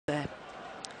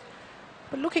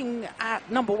But looking at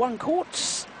number one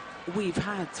courts, we've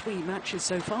had 3 matches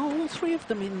so far, all 3 of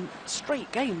them in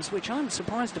straight games, which I'm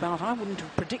surprised about. I wouldn't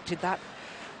have predicted that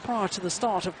prior to the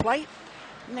start of play.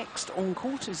 Next on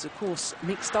court is, of course,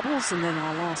 mixed doubles, and then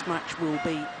our last match will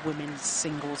be women's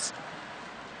singles.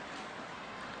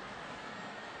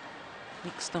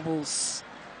 Mixed doubles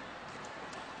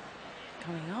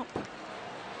coming up,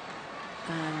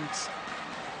 and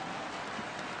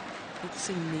it's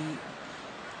in the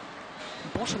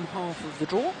bottom half of the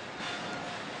draw.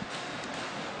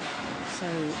 So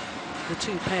the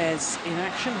 2 pairs in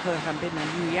action, Hanbin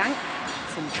and Yu Yang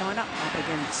from China, up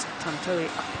against Tantowi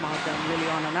Ahmad and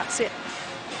Liliyana Natsir,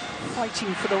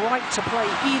 fighting for the right to play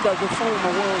either the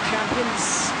former world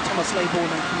champions, Thomas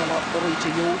Laybourne and Camilla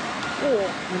Orita-Yul, or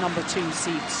the number 2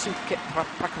 seed, Suket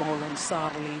Prakamol and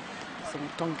Sarli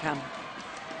Thongkam.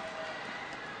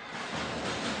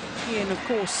 And of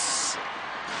course,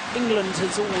 England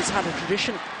has always had a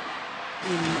tradition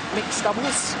in mixed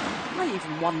doubles. I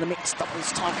even won the mixed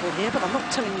doubles title here, but I'm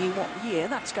not telling you what year.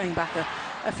 That's going back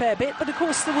a fair bit. But of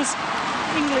course, there was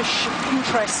English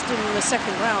interest in the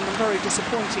second round, and very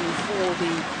disappointing for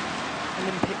the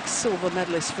Olympic silver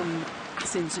medalist from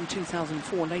Athens in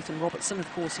 2004, Nathan Robertson.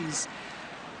 Of course, he's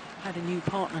had a new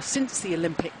partner since the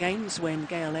Olympic Games, when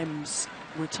Gail Ems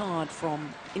retired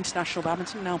from international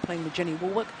badminton, now playing with Jenny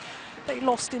Warwick. They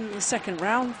lost in the second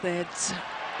round. They'd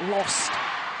lost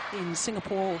in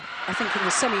Singapore, I think, in the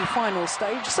semi-final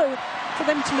stage. So for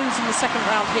them to lose in the second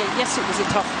round here, yes, it was a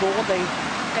tough draw. They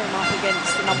came up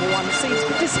against the number 1 seeds.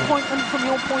 But disappointment from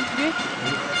your point of view?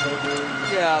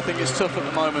 Yeah, I think it's tough at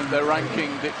the moment. Their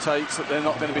ranking dictates that they're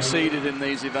not going to be seeded in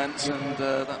these events, and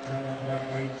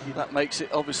that makes it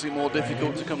obviously more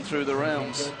difficult to come through the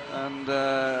rounds. And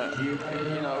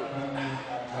you know,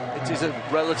 it is a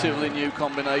relatively new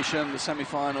combination. The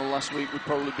semi-final last week would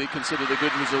probably be considered a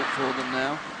good result for them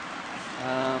now.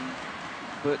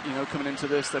 But you know, coming into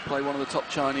this, they play one of the top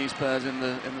Chinese pairs in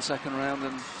the second round,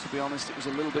 and to be honest, it was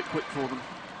a little bit quick for them.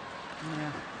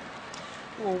 Yeah.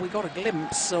 Well, we got a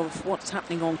glimpse of what's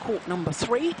happening on court number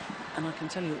 3, and I can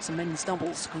tell you it's a men's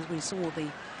doubles, because we saw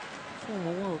the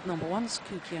former world number 1s,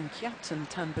 Koo Kian Kiat and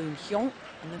Tan Boon Hyong,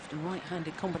 a left and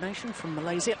right-handed combination from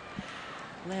Malaysia.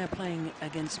 They're playing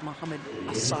against Mohamed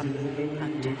Hassan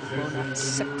and Ronald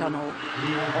Septano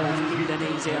of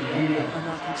Indonesia. And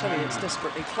I can tell you it's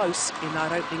desperately close in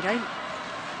that opening game.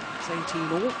 It's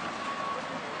 18-all.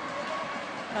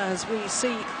 As we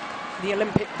see the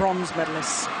Olympic bronze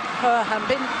medalists,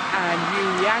 Hanbin and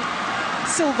Yu Yang,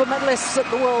 silver medalists at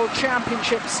the World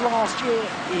Championships last year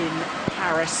in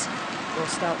Paris,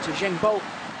 lost out to Zheng Bo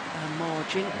and Ma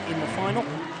Jin in the final.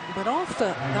 But after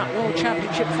that World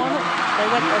Championship final, they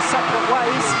went their separate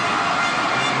ways.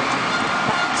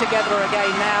 Back together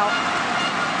again now.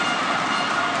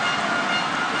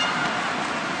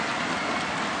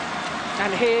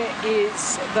 And here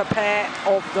is the pair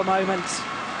of the moment.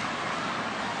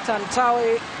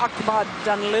 Tantowi Ahmad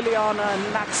and Liliyana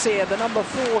Natsir, the number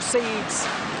 4 seeds.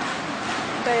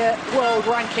 Their world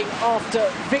ranking after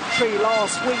victory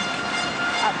last week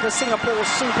at the Singapore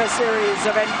Super Series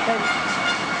event meant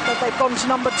that they've gone to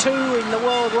number 2 in the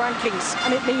world rankings,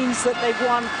 and it means that they've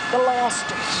won the last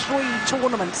 3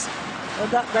 tournaments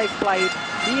that they've played.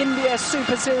 The India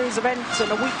Super Series event,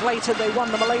 and a week later they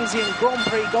won the Malaysian Grand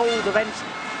Prix Gold event,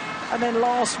 and then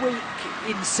last week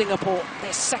in Singapore,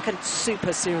 their 2nd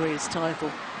Super Series title.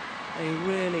 They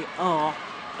really are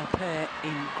a pair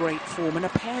in great form, and a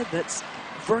pair that's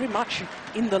very much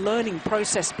in the learning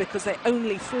process, because they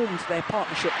only formed their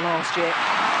partnership last year.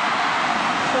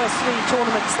 First 3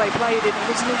 tournaments they played in, it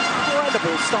was an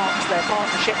incredible start to their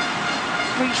partnership.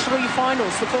 Reached 3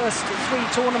 finals, the first 3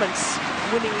 tournaments,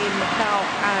 winning in Macau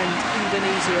and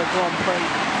Indonesia Grand Prix.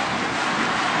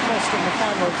 Lost in the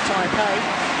final of Taipei.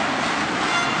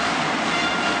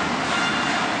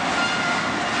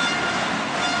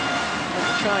 And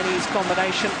the Chinese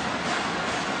combination,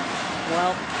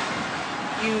 well,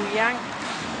 Yu Yang,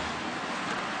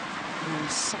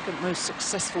 the 2nd most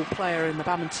successful player in the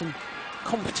badminton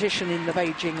competition in the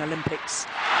Beijing Olympics.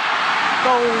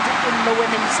 Gold in the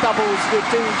women's doubles with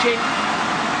Du Jing,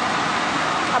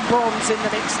 and bronze in the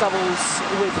mixed doubles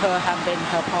with Hanbin,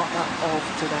 her partner of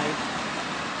today.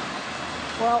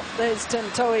 Well, there's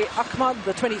Tantowi Ahmad,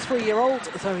 the 23-year-old,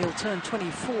 though he'll turn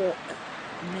 24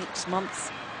 next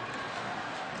month.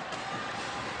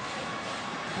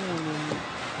 Born in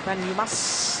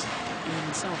Banyumas, in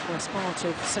the southwest part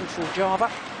of central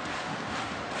Java.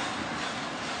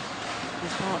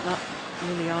 His partner,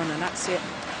 Liliyana Natsir,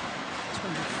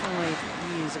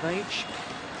 25 years of age,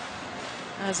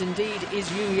 as indeed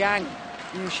is Yu Yang.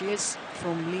 Here she is,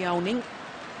 from Liaoning.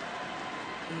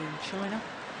 in China.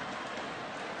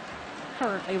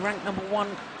 Currently ranked #1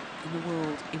 in the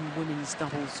world in women's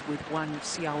doubles with Wang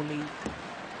Xiaoli.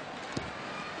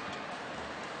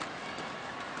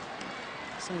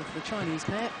 So for the Chinese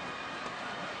pair,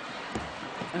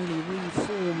 only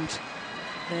reformed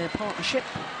their partnership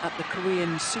at the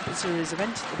Korean Superseries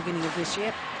event at the beginning of this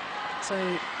year. So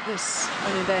this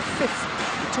only their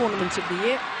 5th tournament of the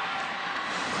year.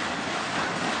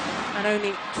 And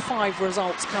only 5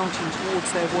 results counting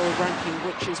towards their world ranking,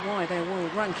 which is why their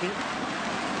world ranking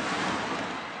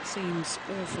seems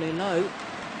awfully low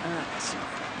at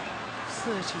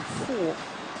 34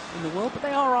 in the world. But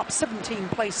they are up 17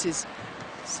 places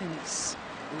since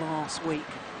last week.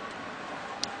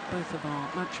 Both of our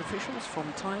match officials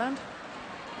from Thailand.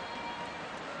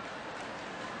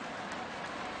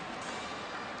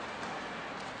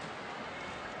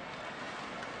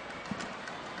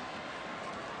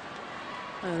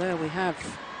 There we have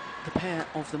the pair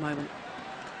of the moment.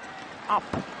 Up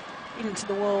into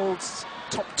the world's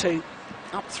top 2.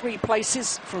 Up 3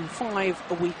 places from 5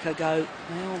 a week ago.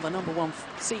 Now the #1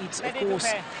 seeds, of course.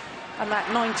 And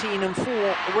that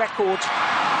 19-4 record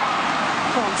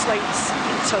translates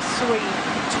into 3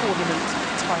 tournament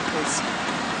titles.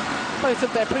 Both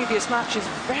of their previous matches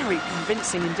very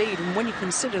convincing indeed. And when you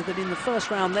consider that in the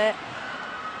first round there,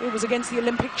 it was against the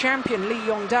Olympic champion Lee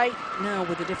Yong-dae, now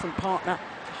with a different partner,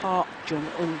 Ha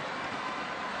Jung-eun.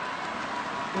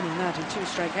 Winning that in 2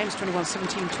 straight games,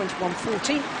 21-17,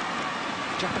 21-14.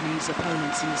 Japanese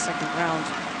opponents in the second round.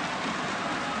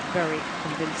 Very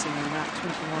convincing in that,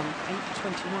 21-8,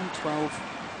 21-12.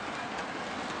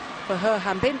 For her,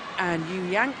 Hanbin and Yu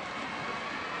Yang,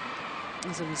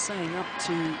 as I was saying, up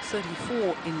to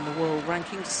 34 in the world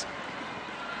rankings.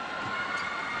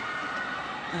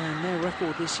 And their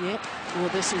record this year, well,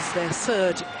 this is their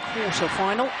 3rd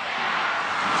quarter-final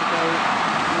to go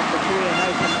with the Korean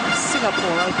Open and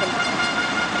Singapore Open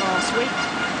last week.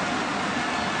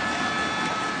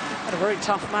 Had a very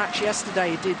tough match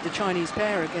yesterday, did the Chinese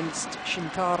pair against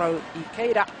Shintaro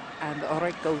Ikeda and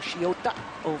Reiko Shiota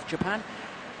of Japan.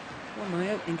 Won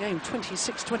the opening game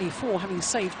 26-24, having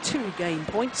saved 2 game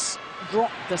points.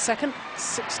 Dropped the second,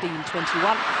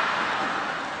 16-21.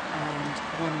 And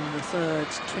won the third,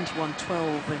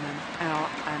 21-12 in an hour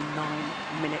and 9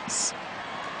 minutes.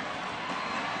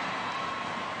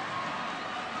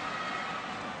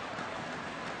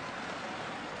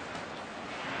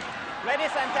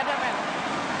 Ladies and gentlemen,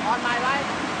 on my right,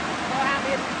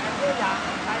 Hanbin and Liliyana,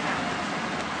 China.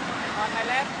 On my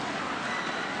left,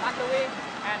 Tantowi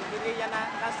and Liliyana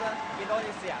Natsir,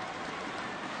 Indonesia.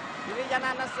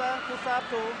 Liliyana Natsir to serve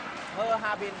to her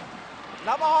Hanbin.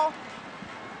 Love all.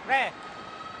 Red.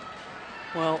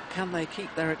 Well, can they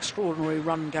keep their extraordinary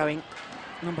run going?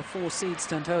 #4 seeds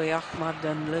Tantowi Ahmad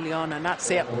and Liliyana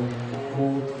Natsir.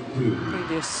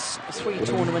 Previous 3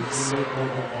 tournaments,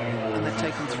 and they've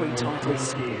taken 3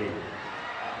 titles.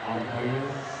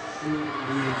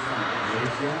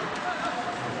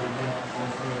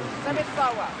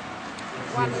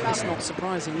 It's not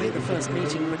surprisingly the first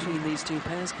meeting between these 2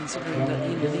 pairs, considering that the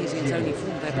Indonesians only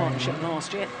formed their partnership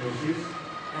last year.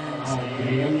 And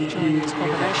the Chinese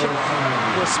combination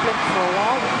was split for a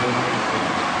while.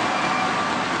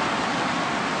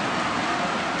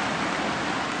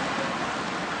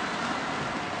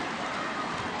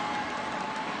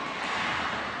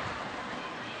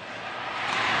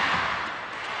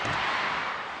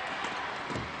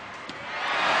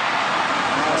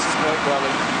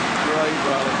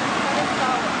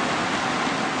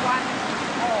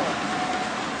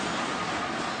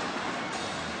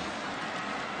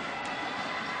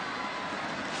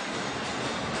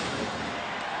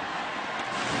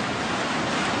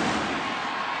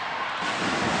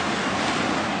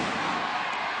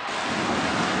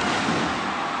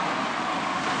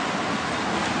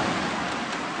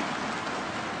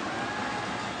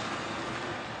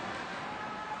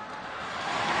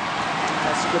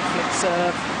 Good flick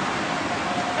serve.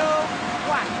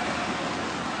 2-1.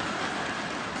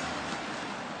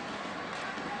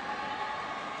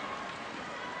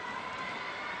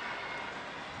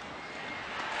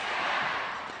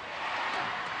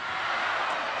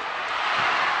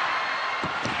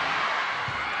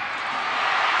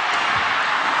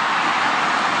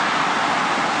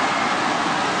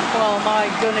 Well, my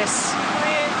goodness.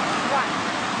 3-1.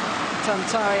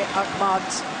 Tantowi Ahmad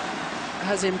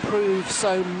has improved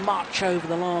so much over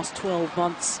the last 12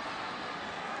 months.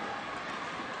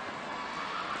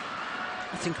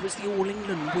 I think it was the All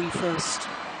England we first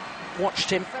watched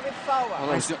him.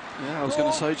 Well, I was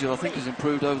going to say, Jill, I think he's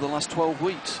improved over the last 12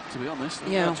 weeks, to be honest.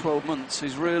 Yeah. About 12 months.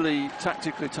 He's really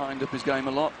tactically tightened up his game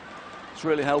a lot. It's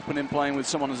really helping him playing with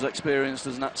someone as experienced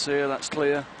as Natsir, that's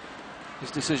clear. His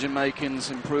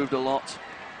decision-making's improved a lot.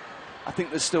 I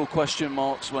think there's still question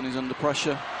marks when he's under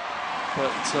pressure,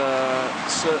 but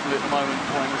certainly at the moment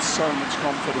playing with so much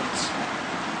confidence.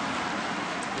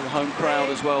 With the home crowd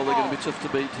as well, they're going to be tough to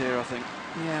beat here, I think.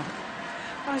 Yeah,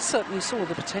 I certainly saw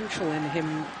the potential in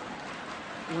him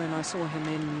when I saw him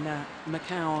in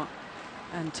Macau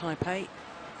and Taipei.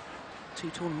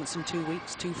 2 tournaments in 2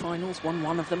 weeks, 2 finals, won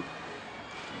one of them.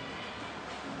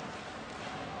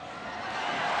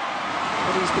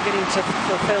 But he's beginning to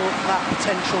fulfill that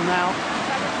potential now.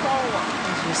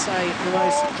 As you say, the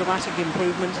most dramatic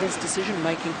improvement is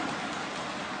decision-making.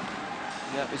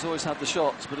 Yeah, he's always had the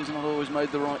shots, but he's not always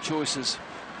made the right choices.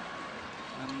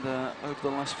 And over the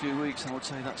last few weeks, I would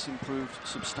say that's improved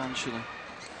substantially.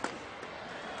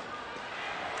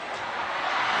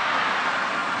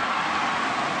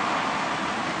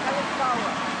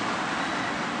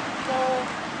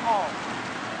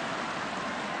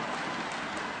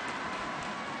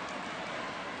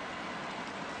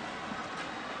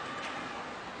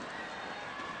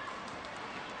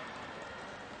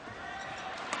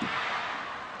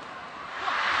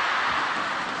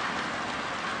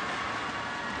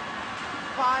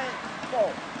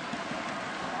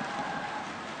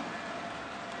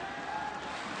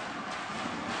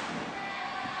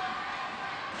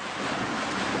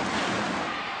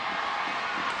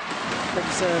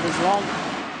 Serve is long.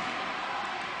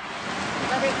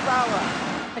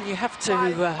 And you have to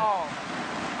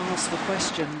ask the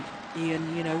question,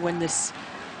 Ian, you know, when this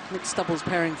mixed doubles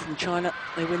pairing from China,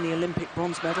 they win the Olympic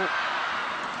bronze medal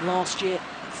last year,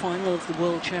 final of the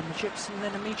World Championships, and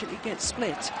then immediately get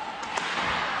split.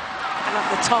 And at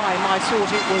the time, I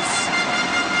thought it was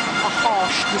a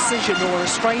harsh decision or a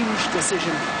strange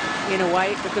decision in a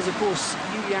way, because of course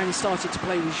Yu Yang started to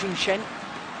play with Xu Shen.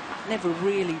 Never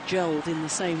really gelled in the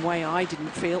same way, I didn't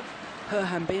feel.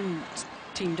 Hanbin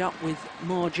teamed up with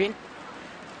Ma Jin,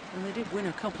 and they did win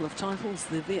a couple of titles,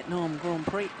 the Vietnam Grand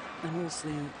Prix and also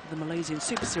the Malaysian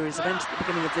Super Series event at the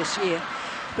beginning of this year.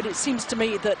 But it seems to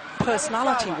me that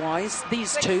personality-wise,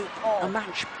 these two are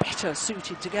much better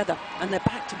suited together, and they're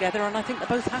back together, and I think they're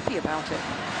both happy about it.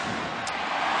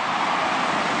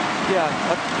 Yeah,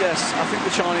 yes, I think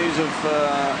the Chinese have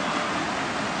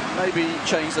maybe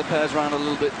changed their pairs around a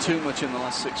little bit too much in the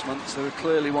last 6 months. They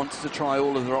clearly wanted to try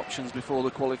all of their options before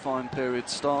the qualifying period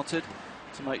started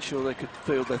to make sure they could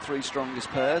field their 3 strongest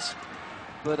pairs.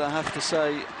 But I have to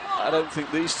say, I don't think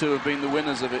these two have been the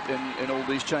winners of it in all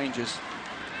these changes.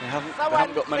 They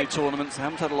haven't got many tournaments, they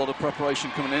haven't had a lot of preparation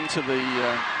coming into the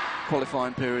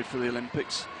qualifying period for the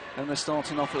Olympics, and they're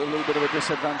starting off at a little bit of a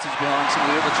disadvantage behind some of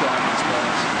the other Chinese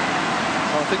players.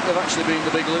 So I think they've actually been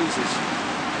the big losers.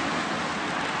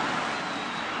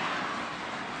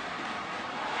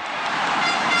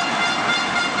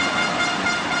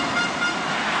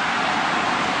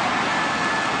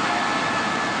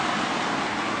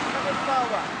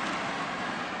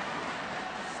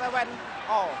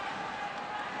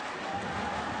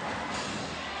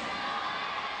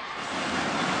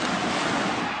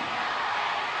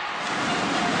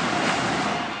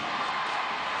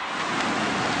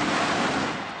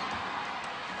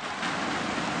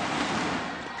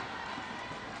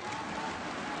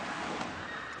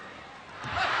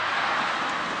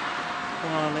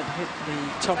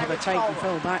 Top of the tape and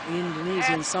fell back the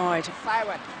Indonesian side.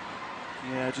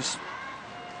 Yeah, just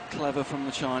clever from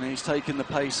the Chinese, taking the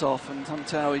pace off, and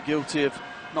Tantowi guilty of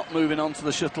not moving onto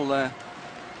the shuttle there.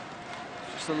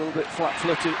 Just a little bit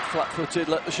flat-footed,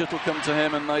 let the shuttle come to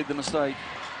him and made the mistake.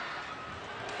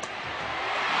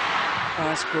 Oh,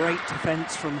 that's great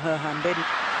defence from Hanbin.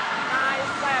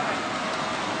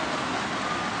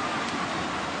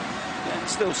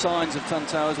 Still signs of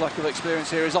Tantowi's lack of experience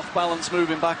here. He's off balance,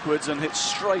 moving backwards, and hits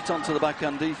straight onto the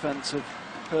backhand defence of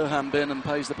Hanbin and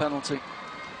pays the penalty.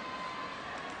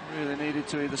 Really needed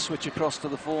to either switch across to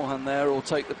the forehand there or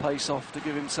take the pace off to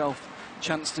give himself a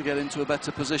chance to get into a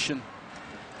better position.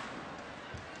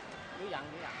 The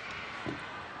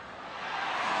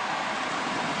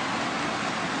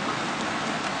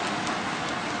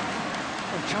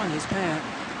Chinese pair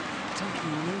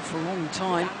taking the lead for a long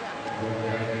time.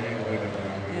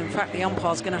 In fact, the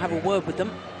umpire's going to have a word with them.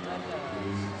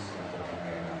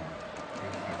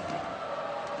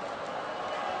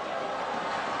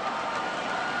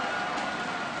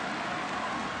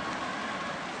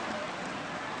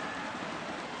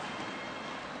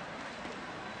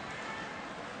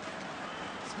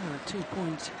 So a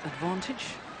 2-point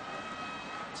advantage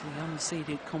to the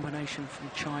unseeded combination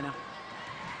from China.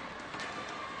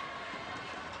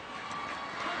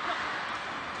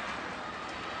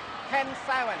 10-7.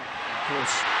 Of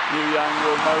course, Yu Yang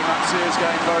will know Natsir's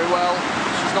game very well.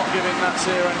 She's not giving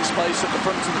Natsir any space at the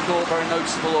front of the court, very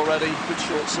noticeable already. Good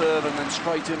short serve and then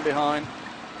straight in behind.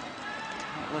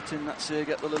 Not letting Natsir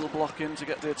get the little block in to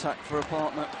get the attack for a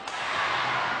partner.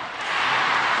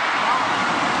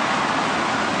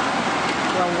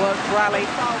 Well worked rally.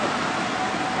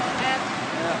 Yeah,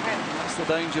 that's the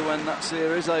danger when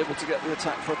Natsir is able to get the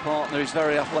attack for a partner. He's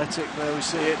very athletic, there we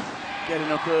see it.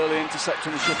 Getting up early,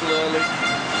 intercepting the shuttle early.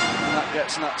 And that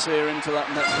gets Natsir into that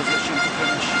net position to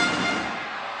finish.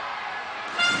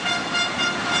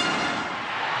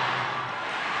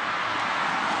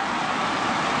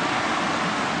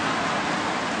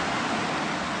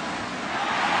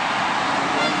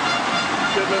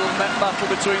 Good little net battle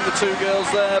between the two girls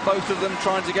there, both of them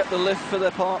trying to get the lift for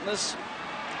their partners.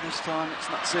 This time it's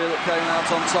Natsir that came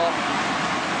out on top.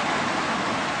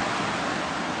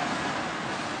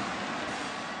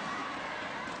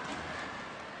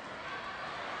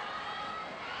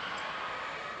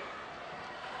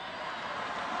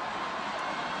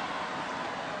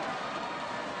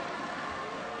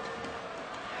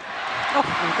 Oh,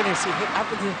 I'm going to see hit that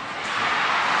with the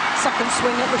second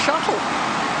swing at the shuttle.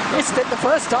 Missed it the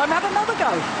first time, had another go.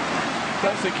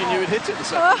 Don't think he knew he'd hit it the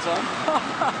second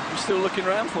time. He's still looking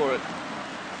around for it.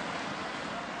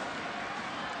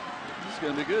 This is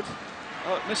going to be good.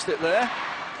 Oh, missed it there.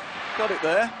 Got it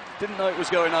there. Didn't know it was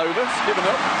going over. It's given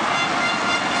up.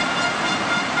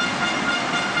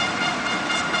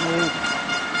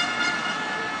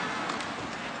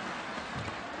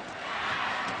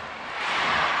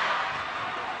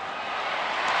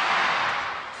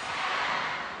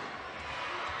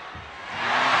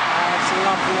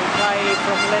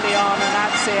 From Liliyana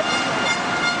Natsir.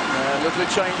 Yeah, lovely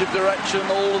change of direction.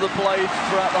 All of the play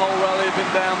throughout the whole rally have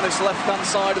been down this left-hand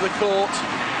side of the court.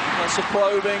 That's a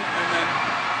probing, and then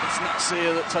it's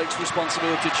Natsir that takes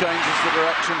responsibility, changes the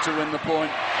direction to win the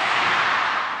point.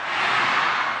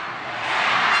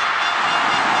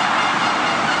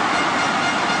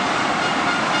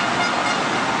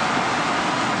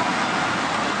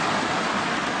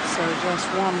 So just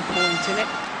 1 point in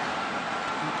it.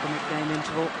 Infinite game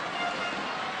interval.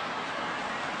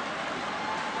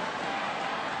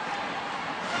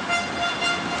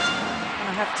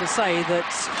 I have to say that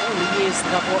all the years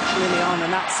that I've watched Liliyana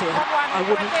Natsir, I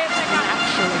wouldn't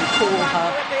naturally call her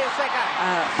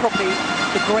probably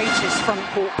the greatest front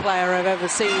court player I've ever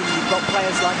seen. You've got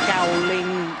players like Gao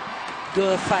Ling,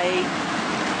 Gefei,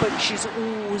 but she's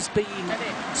always been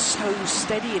so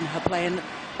steady in her play, and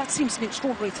that seems an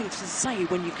extraordinary thing to say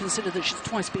when you consider that she's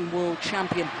twice been world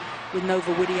champion with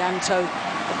Nova Widianto.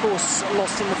 Of course,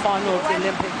 lost in the final of the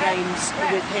Olympic Games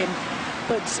with him.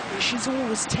 But she's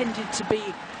always tended to be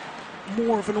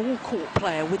more of an all-court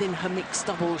player within her mixed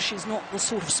doubles. She's not the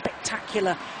sort of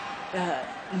spectacular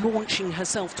launching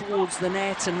herself towards the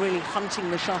net and really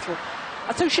hunting the shuttle.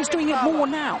 I think she's doing it more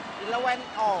now.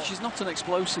 She's not an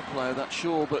explosive player, that's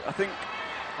sure, but I think,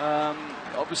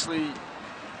 obviously,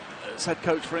 as head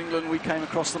coach for England, we came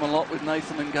across them a lot with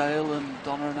Nathan and Gail and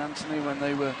Donna and Anthony when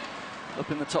they were up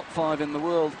in the top 5 in the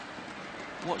world.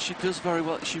 What she does very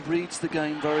well, she reads the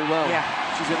game very well. Yeah.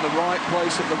 She's in the right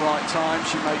place at the right time,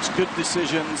 she makes good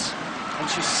decisions, and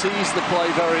she sees the play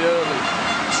very early.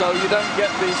 So you don't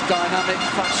get these dynamic,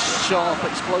 fast, sharp,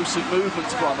 explosive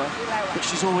movements from her, but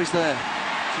she's always there.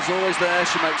 She's always there,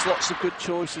 she makes lots of good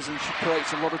choices, and she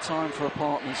creates a lot of time for her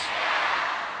partners.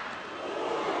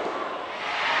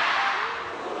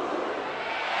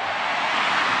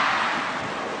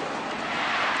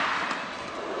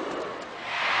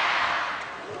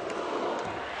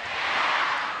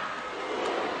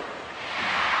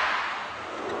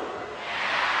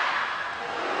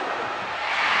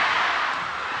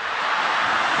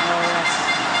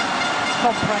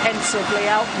 Comprehensively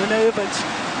outmanoeuvred.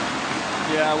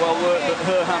 Yeah, well worked at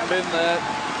her Hanbin there.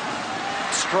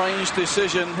 Strange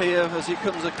decision here as he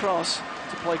comes across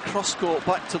to play cross-court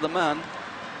back to the man.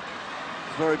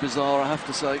 Very bizarre, I have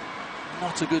to say.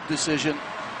 Not a good decision.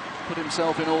 Put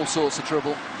himself in all sorts of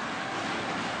trouble.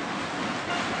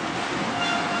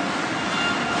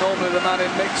 Normally the man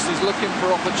in mixed is looking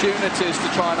for opportunities to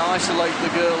try and isolate the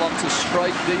girl onto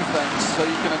straight defence, so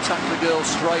you can attack the girl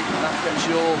straight, and that gets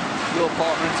your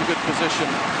partner into good position.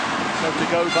 So to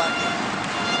go back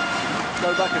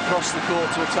across the court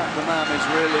to attack the man is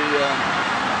really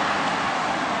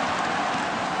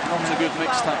not a good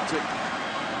mixed tactic.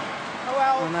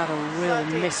 Another real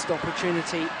missed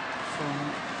opportunity from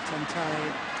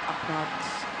Tantowi Ahmad.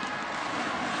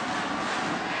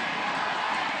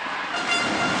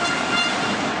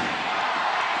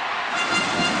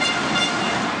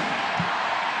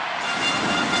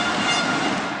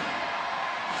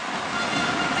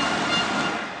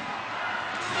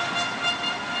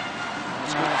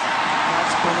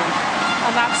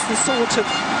 the sort of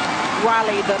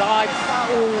rally that I've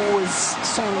always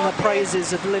sung the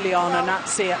praises of Liliyana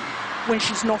Natsir. When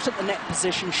she's not at the net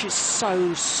position, she's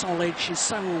so solid, she's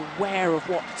so aware of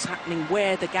what's happening,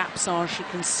 where the gaps are, she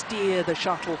can steer the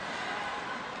shuttle.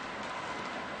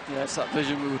 Yeah, it's that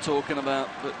vision we were talking about,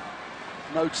 but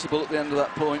noticeable at the end of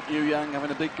that point. Yu Yang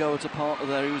having a big go at a partner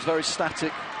there. He was very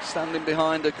static, standing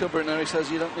behind her, covering her. He says,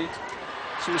 you don't need,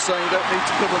 she was saying, you don't need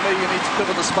to cover me, you need to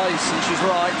cover the space, and she's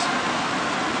right.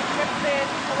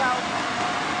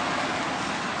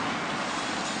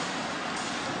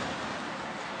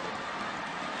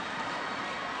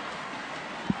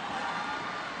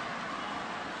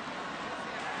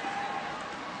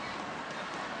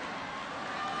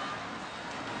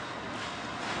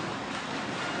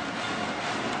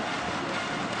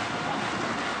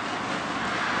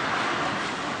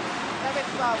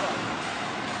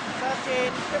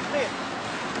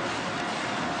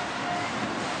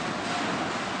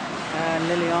 And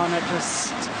Liliyana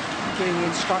just giving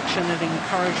instruction and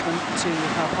encouragement to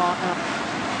her partner.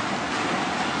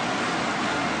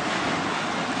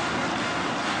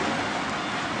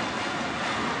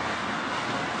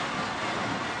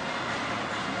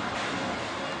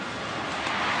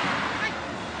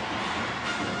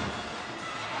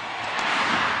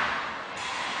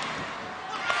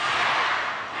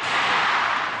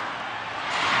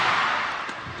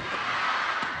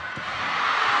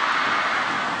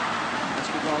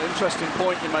 Interesting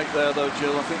point you make there, though,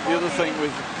 Jill. I think the other thing with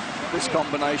this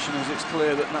combination is it's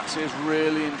clear that Natsir is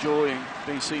really enjoying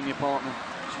being senior partner.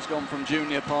 She's gone from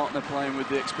junior partner playing with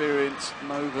the experienced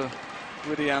Nova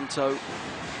Widianto.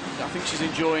 I think she's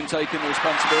enjoying taking the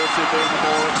responsibility of being the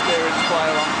more experienced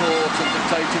player on court and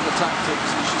dictating the tactics,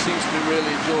 and she seems to be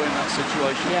really enjoying that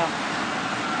situation. Yeah.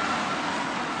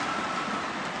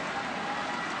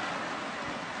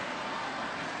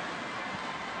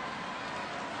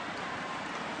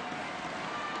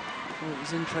 Well, it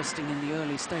was interesting in the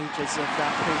early stages of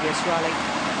that previous rally.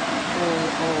 All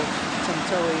of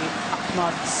Tantowi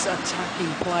Ahmad's attacking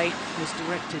play was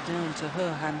directed down to her,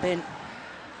 Hanbin.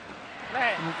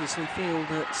 I obviously feel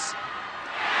that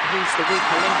he's the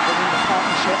weaker link within the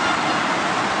partnership.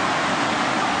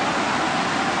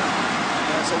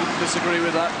 Yes, I wouldn't disagree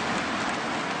with that.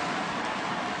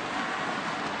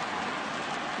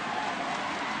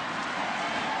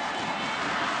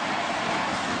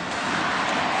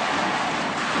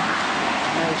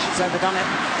 She's overdone it.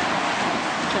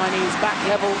 Chinese back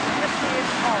level.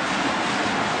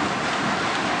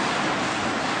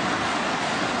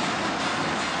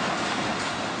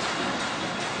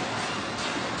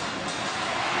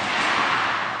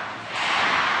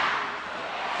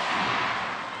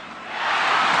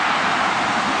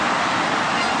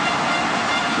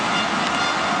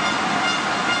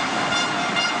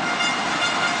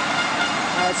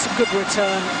 It's a good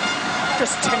return.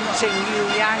 Just tempting Yu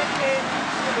Yang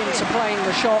into playing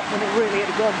the shot when it really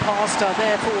had gone past her,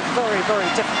 therefore very, very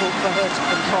difficult for her to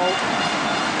control.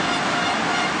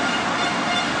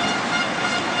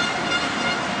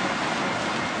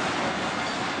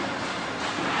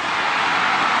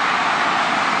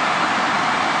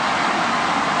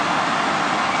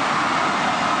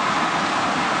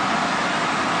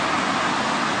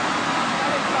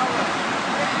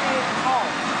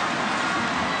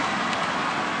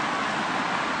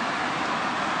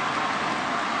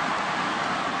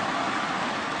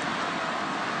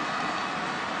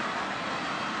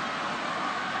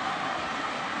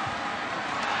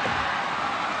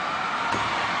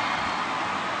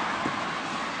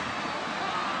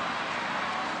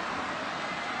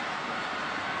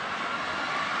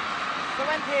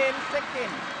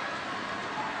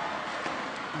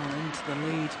 Into the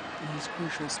lead in these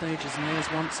crucial stages, and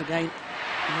there's once again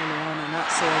Liliyana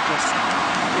Natsir just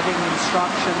giving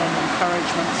instruction and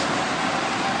encouragement.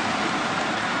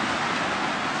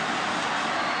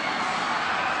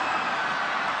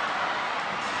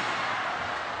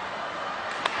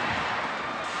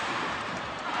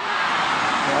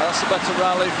 Yeah, that's a better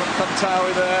rally from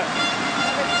Tantowi there.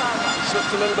 He's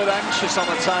looked a little bit anxious on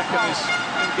attack and he's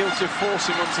been guilty of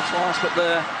forcing once or twice, but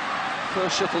there.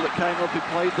 First shuttle that came up, he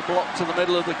played the block to the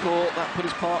middle of the court. That put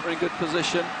his partner in good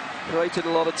position, created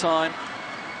a lot of time.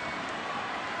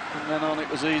 From then on, it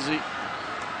was easy.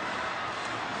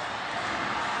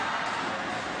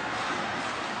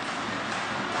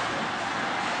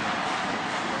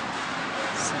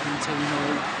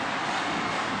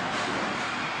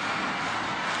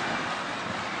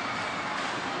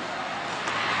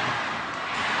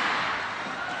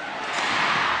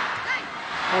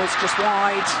 Oh, it's just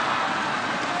wide.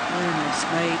 Goodness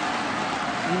me,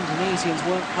 the Indonesians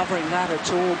weren't covering that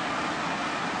at all.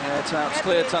 Yeah, it's out. It's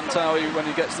clear Tantowi, when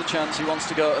he gets the chance, he wants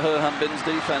to go at Hanbin's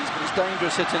defence, but it's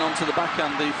dangerous hitting onto the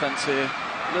backhand defence here.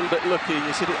 A little bit lucky,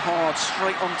 he's hit it hard,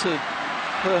 straight onto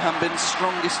Hanbin's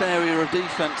strongest area of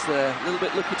defence there. A little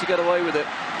bit lucky to get away with it.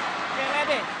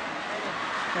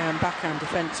 And backhand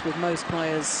defence with most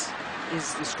players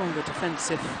is the stronger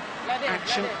defensive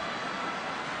action.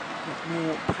 With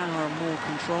more power and more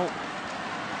control.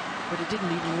 But it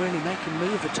didn't even really make him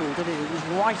move at all, did it? It was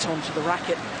right onto the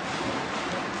racket.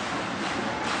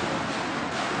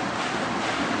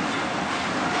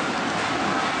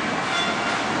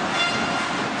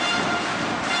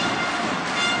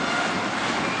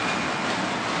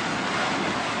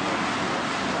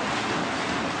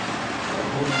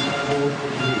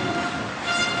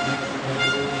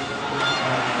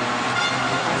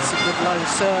 That's a good low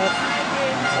serve.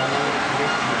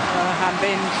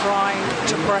 Hanbin trying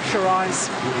to pressurise,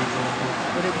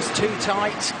 but it was too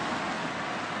tight.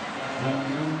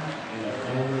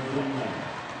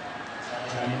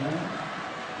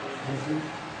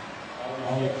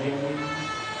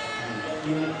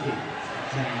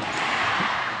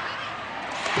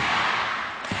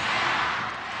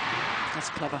 That's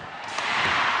clever.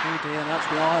 Oh dear, that's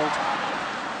wild.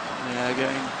 Yeah,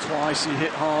 again, twice he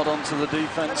hit hard onto the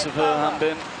defence of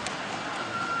Hanbin.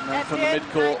 And then from the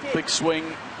mid-court, big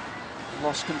swing,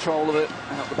 lost control of it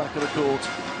out the back of the court.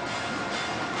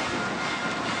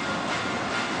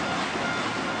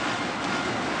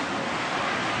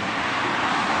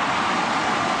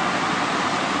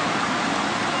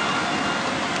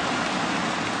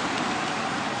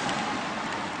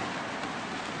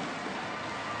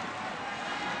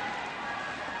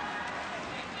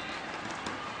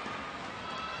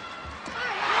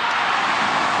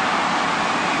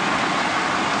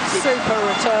 Super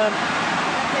return.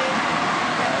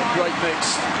 Great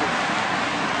mix.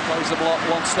 Plays the block,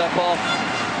 one step off.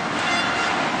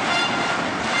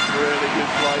 Really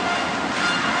good play.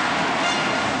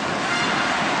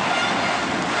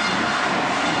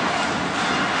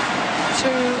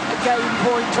 Two game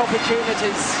point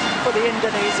opportunities for the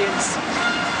Indonesians.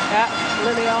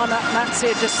 Liliyana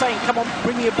Natsir just saying, come on,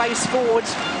 bring your base forward.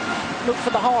 Look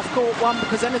for the half-court one,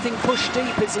 because anything pushed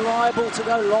deep is liable to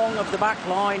go long of the back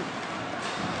line.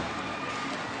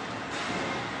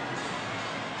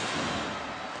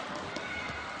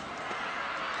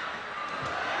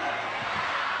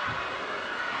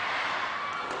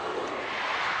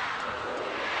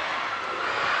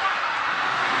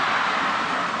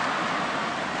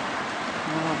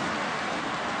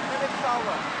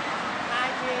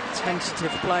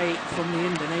 Tentative play from the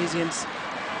Indonesians.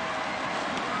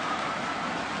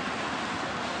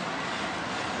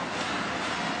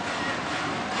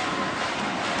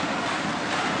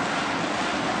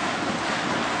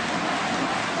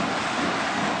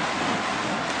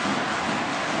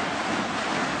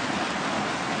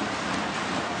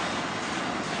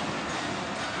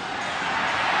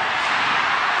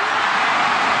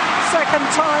 Second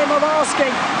time of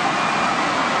asking.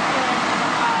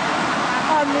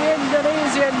 And the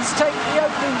Indonesians take the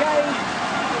opening game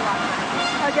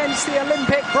against the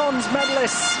Olympic bronze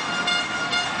medalists.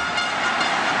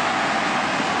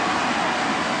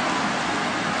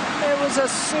 It was a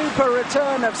super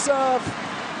return of serve.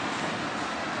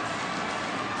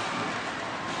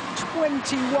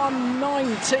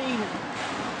 21-19,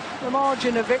 the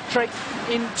margin of victory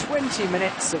in 20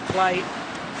 minutes of play.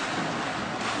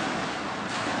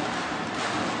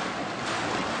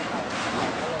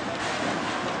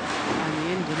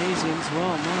 Indonesians,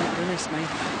 well, my goodness me.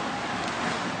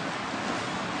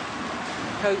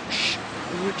 Coach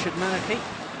Richard Manaki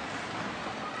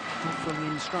offering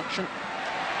instruction,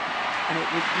 and it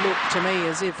would look to me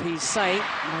as if he's saying,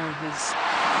 his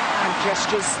hand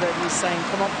gestures, that he's saying,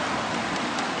 come on,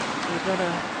 you've got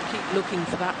to keep looking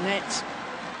for that net,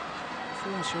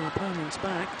 force your opponents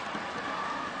back.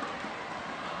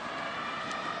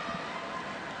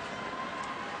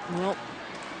 Well,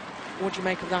 what do you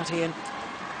make of that, Ian?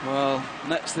 Well,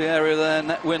 net's the area there,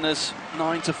 net winners,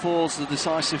 9-4's the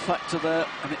decisive factor there,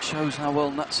 and it shows how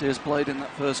well Natsir has played in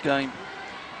that first game.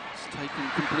 He's taken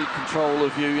complete control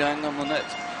of Yu Yang on the net,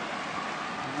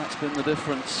 and that's been the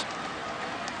difference.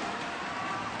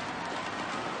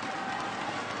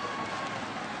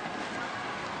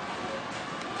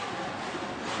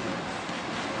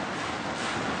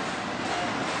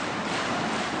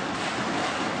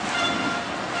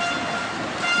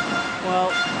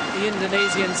 Well, the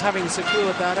Indonesians having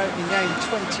secured that opening game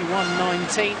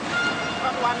 21-19.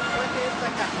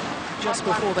 Just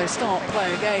before they start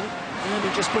play again, let me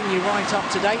just bring you right up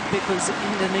to date, because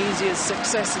Indonesia's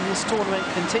success in this tournament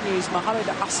continues. Mohamed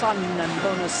Hassan and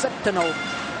Bonus Septino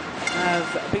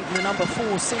have beaten the number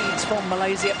 4 seeds from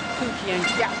Malaysia, Kukian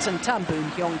Kiat and Tambun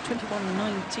Hyong,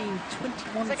 21-19,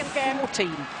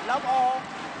 21-14. Love all.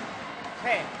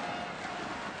 Hey.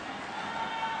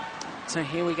 So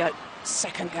here we go,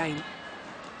 second game.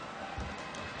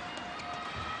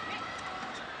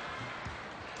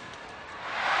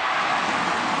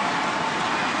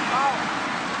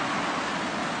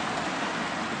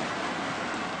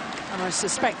 And I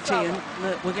suspect, Ian,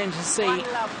 that we're going to see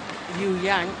Yu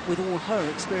Yang, with all her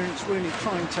experience, really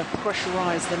trying to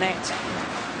pressurise the net.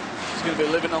 She's going to be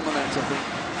living on the net, I think.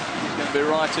 She's going to be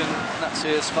right in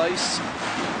Natsir's face.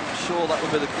 I'm sure that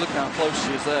would be the... Look how close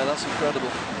she is there, that's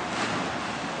incredible.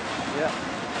 Yeah.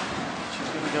 She's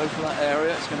going to go for that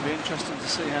area. It's going to be interesting to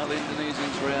see how the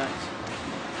Indonesians react.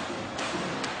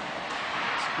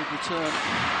 It's a good return.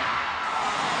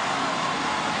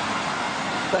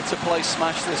 Better place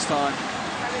smash this time.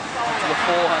 To the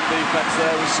forehand defence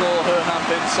there. We saw her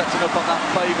Hanbin setting up on that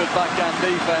favoured backhand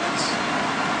defence.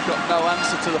 Got no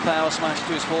answer to the power smash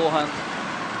to his forehand.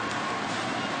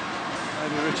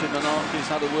 Maybe Richard Nanarki's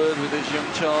had a word with his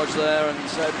young charge there and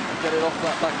said, get it off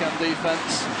that backhand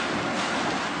defence.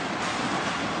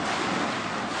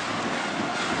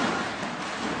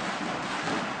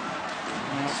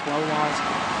 That's well wide.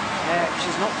 Yeah,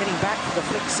 she's not getting back for the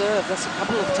flick serve. That's a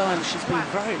couple of times she's been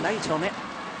very late on it.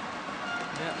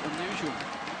 Yeah, unusual.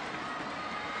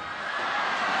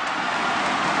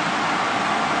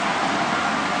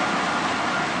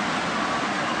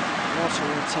 What a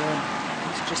return.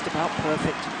 It's just about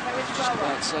perfect. Just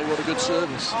about to say, what a good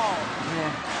service.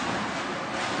 Yeah.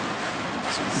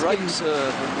 It's a great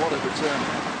serve, and what a return.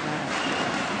 Yeah.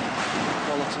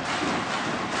 Quality.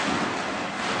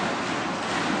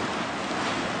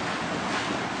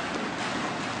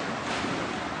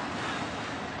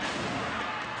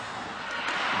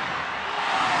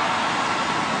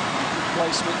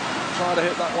 Placement, tried to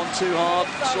hit that one too hard,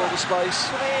 saw the space.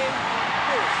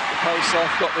 The pace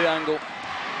off, got the angle.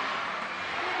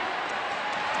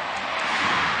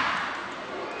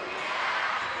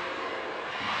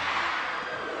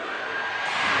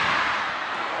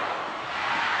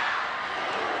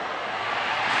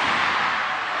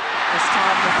 This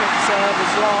time the quick serve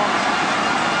is long.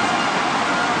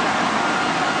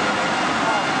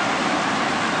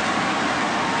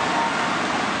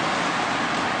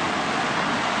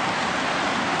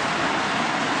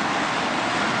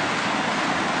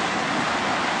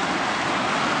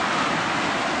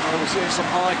 We're seeing some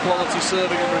high quality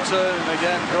serving and returning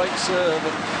again. Great serve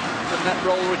and the net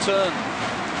roll return.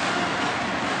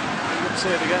 You can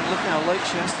see it again. Look how late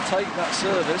she has to take that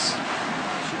service.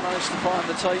 She managed to find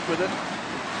the take with it.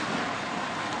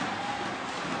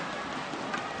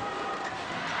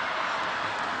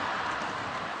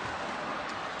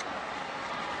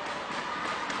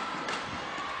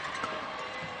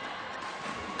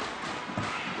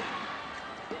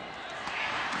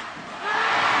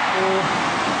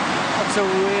 It's a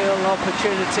real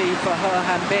opportunity for her,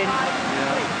 Hanbin.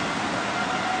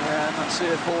 Yeah,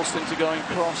 Natsir forced into going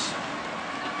cross.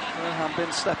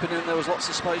 Hanbin stepping in, there was lots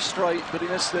of space straight, but he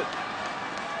missed it.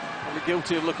 Probably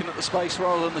guilty of looking at the space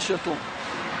rather than the shuttle.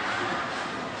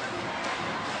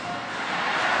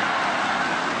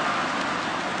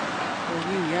 Well,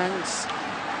 Yu Yang's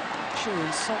shoe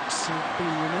and socks have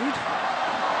been removed.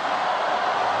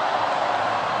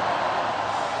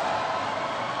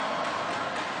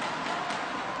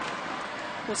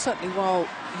 Well, certainly while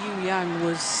Yu Yang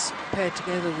was paired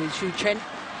together with Xu Chen,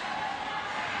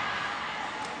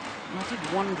 I did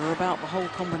wonder about the whole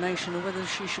combination of whether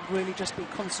she should really just be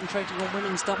concentrating on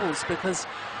women's doubles, because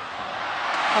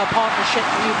her partnership,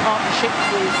 new partnership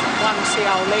with Wang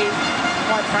Xiaoli,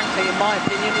 quite frankly, in my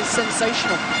opinion, is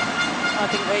sensational. I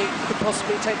think they could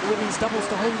possibly take the women's doubles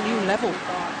to a whole new level.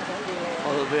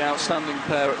 Well, the outstanding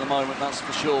pair at the moment, that's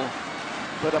for sure.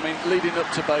 But I mean, leading up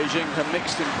to Beijing, her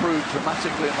mixed improved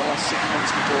dramatically in the last 6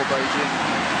 months before Beijing.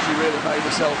 She really made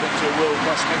herself into a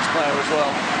world-class mixed player as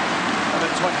well. And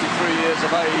at 23 years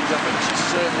of age, I think she's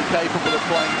certainly capable of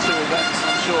playing 2 events.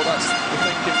 I'm sure that's the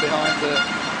thinking behind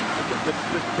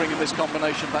bringing this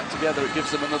combination back together. It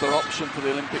gives them another option for the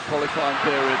Olympic qualifying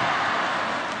period.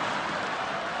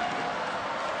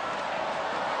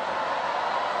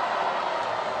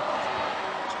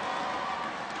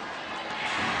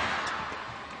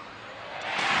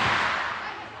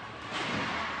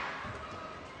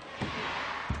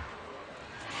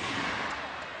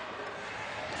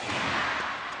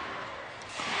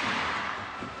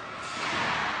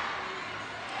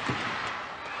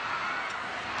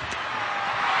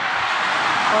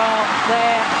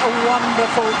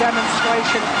 Wonderful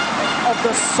demonstration of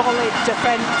the solid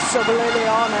defence of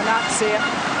Liliyana Natsir.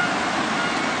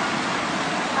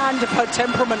 and of her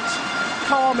temperament,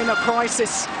 calm in a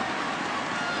crisis.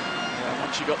 Yeah,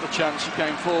 once she got the chance, she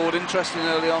came forward. Interesting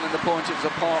early on in the point, it was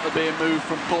a partner being moved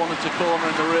from corner to corner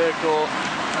in the rear court.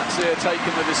 Natsir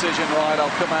taking the decision, right,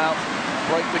 I'll come out,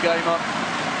 break the game up.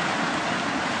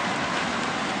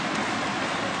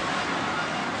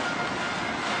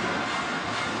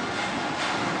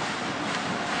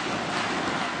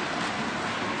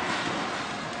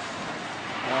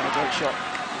 Great shot.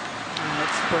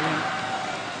 That's brilliant.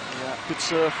 Yeah, good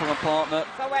serve from a partner.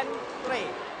 7-3.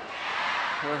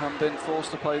 Hanbin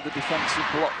forced to play the defensive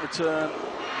block return.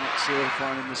 Natsir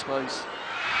finding the space.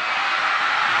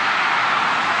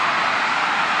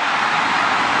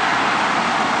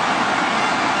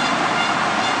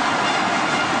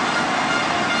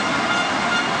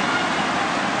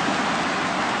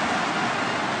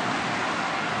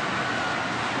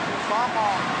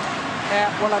 Yeah,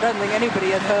 well, I don't think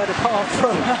anybody had heard, apart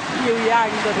from Yu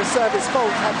Yang, that a service fault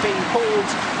had been called.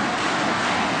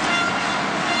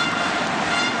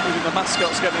 Even the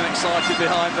mascot's getting excited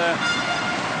behind there.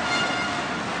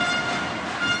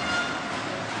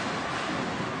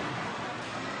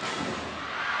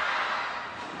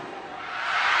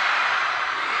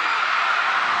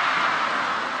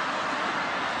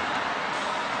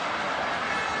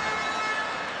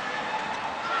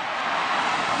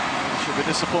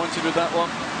 Disappointed with that one.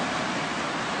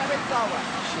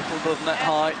 Shuttle above net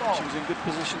height. She was in good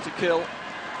position to kill.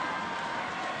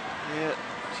 Yeah,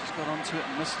 she's got onto it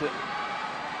and missed it.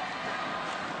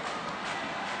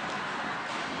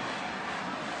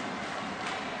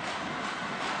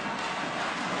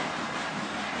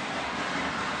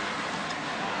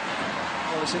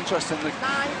 Well, it's interesting that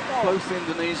both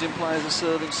Indonesian players are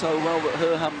serving so well that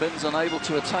Hanbin's unable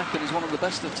to attack and is one of the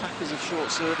best attackers of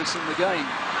short service in the game.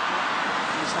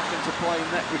 He's having to play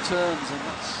net returns, and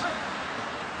that's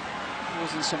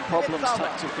causing some problems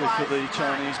tactically for the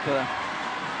Chinese pair.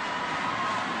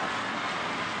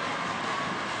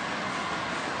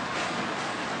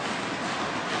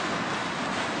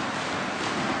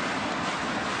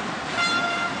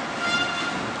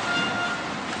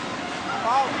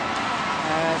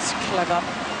 That's clever.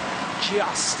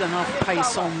 Just enough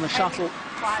pace on the shuttle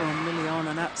from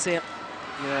Liliyana Natsir.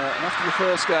 Yeah, and after the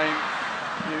first game,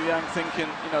 Yu Yang thinking,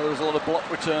 you know, there was a lot of block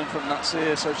return from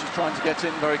Natsir, so she's trying to get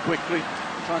in very quickly,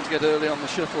 trying to get early on the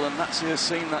shuttle, and Natsir's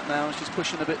seen that now, and she's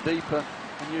pushing a bit deeper,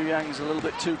 and Yu Yang's a little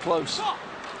bit too close. Yeah,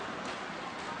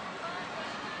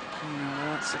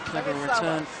 that's a clever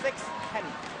return. 6-10.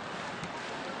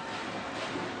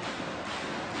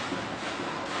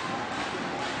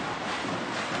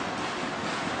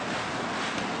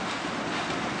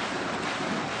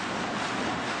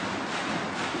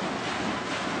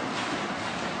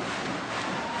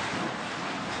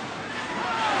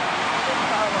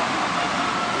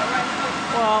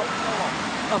 Well,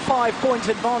 a 5-point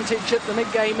advantage at the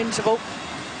mid-game interval.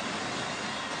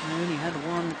 They only had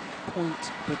 1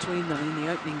 point between them in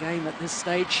the opening game at this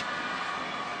stage.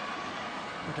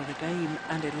 But at a game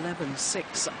and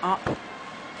 11-6 up. The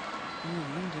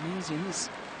Indonesians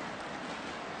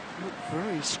look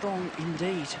very strong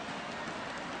indeed.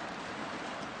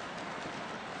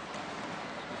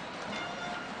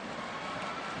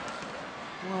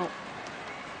 Well,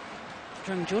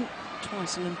 Zhang Jun,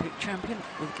 twice Olympic champion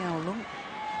with Gao Ling,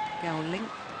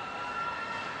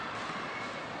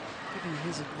 giving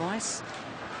his advice.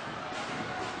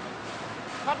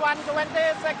 Hot 1, 20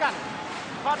 seconds.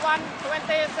 Hot 1, 20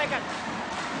 seconds.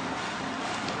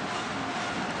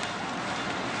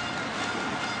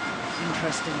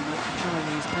 Interesting that the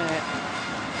Chinese pair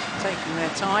taking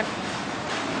their time.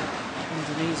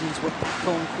 Indonesians were back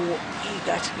on court,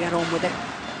 eager to get on with it.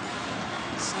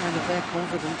 Sign of their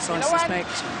confidence, I suspect.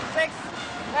 6,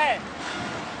 8.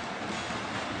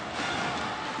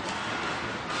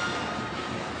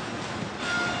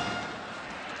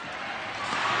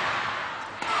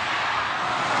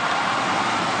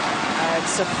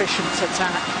 Sufficient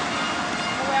attack.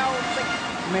 12,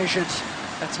 6. Measured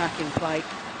attacking play.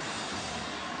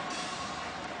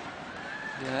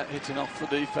 Yeah, hitting off the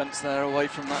defence there, away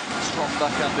from that strong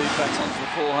backhand defence onto the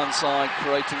forehand side,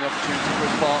 creating the opportunity for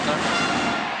his partner.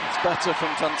 It's better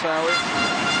from Tantowi.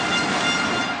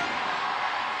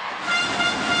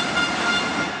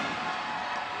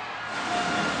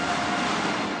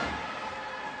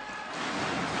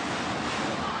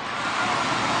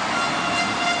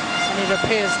 It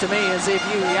appears to me as if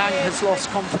Yu Yang has lost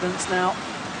confidence now.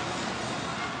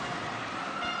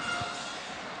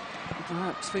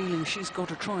 Perhaps feeling she's got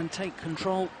to try and take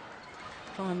control,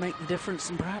 try and make the difference,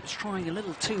 and perhaps trying a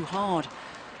little too hard.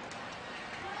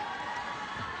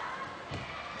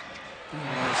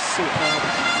 Yeah, superb.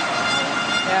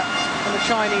 Yeah, and the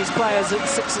Chinese players at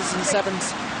 6s and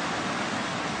 7s.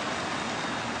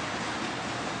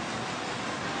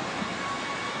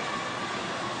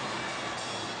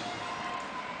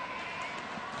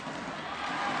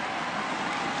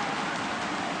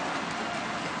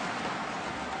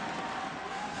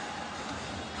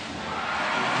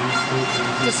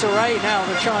 Disarray now,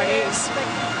 the Chinese.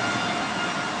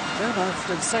 Don't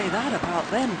often say that about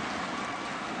them.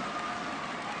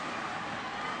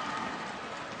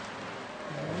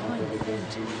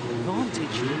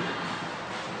 Advantage.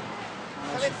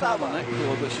 She found the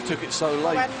neckboard, but she took it so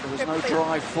late. There was no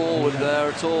drive forward there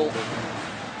at all.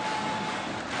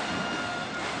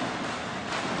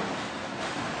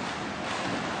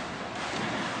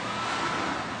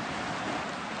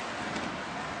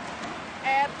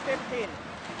 At 15.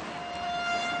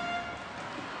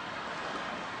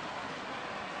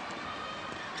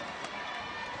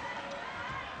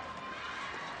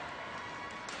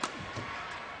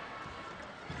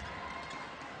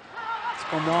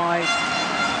 Gone wide.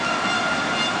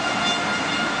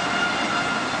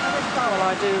 Well,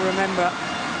 I do remember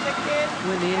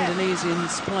when the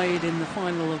Indonesians played in the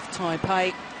final of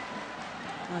Taipei.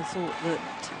 I thought that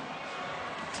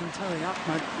Tantowi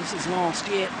Ahmad, this is last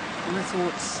year, and I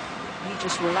thought he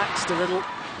just relaxed a little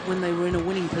when they were in a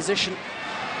winning position.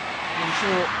 I'm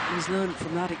sure he's learned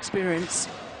from that experience.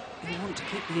 You want to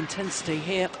keep the intensity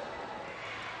here.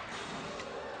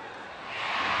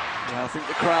 Yeah, I think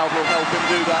the crowd will help him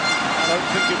do that. I don't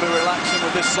think he'll be relaxing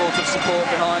with this sort of support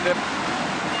behind him.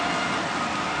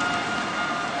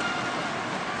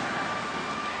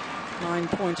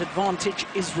 Nine-point advantage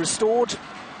is restored.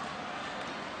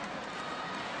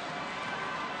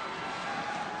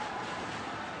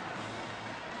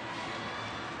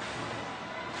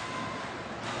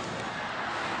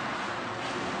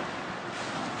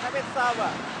 Service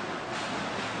server.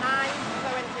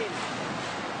 9-17.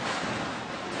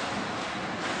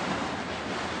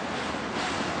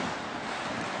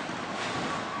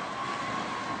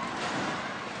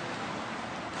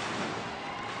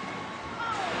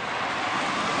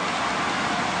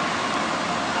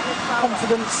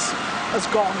 Confidence has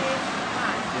gone.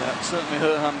 Yeah, certainly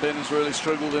her Hanbin has really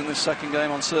struggled in this second game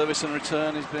on service and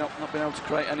return. He's not been able to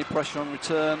create any pressure on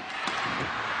return.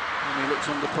 And he looks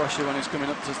under pressure when he's coming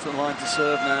up to the line to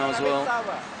serve now as well.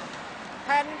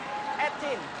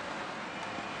 10-18.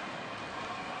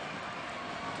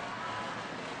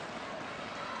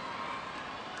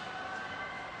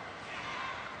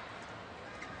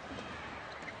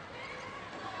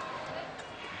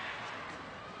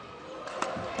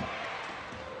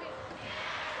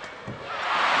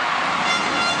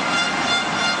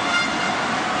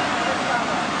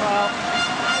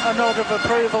 A nod of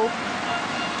approval,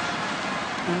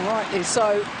 and rightly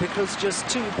so, because just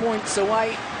 2 points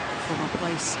away from a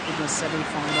place in the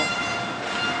semi-final.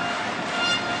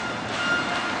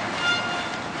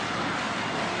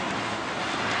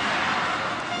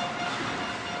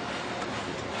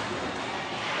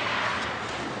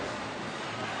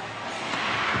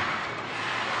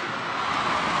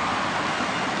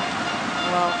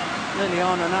 Well,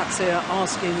 Liliyana Natsir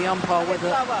asking the umpire whether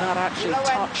that actually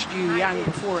touched Yu Yang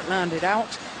before it landed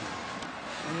out.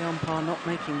 The umpire not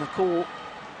making the call.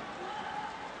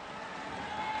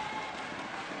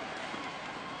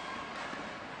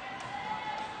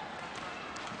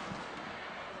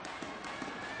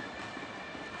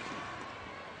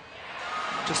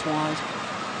 Just wide.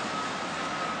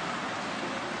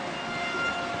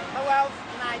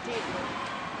 12-19.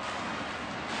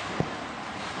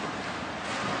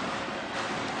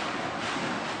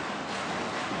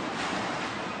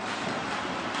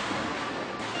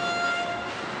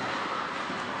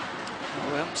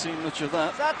 We haven't seen much of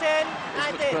that. 13-19.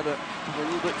 It's much better. A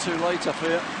little bit too late up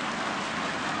here.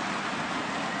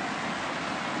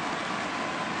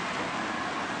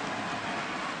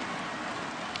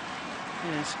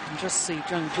 Yes, you can just see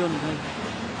Jung Jun, the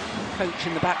coach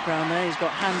in the background there. He's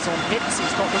got hands on hips.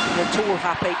 He's not looking at all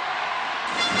happy.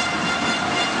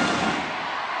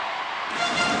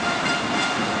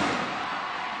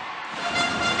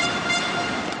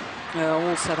 They're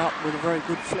all set up with a very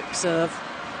good flip serve.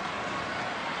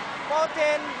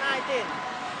 14-19.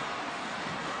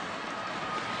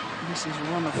 This is a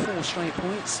run of 4 straight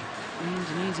points. The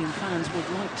Indonesian fans would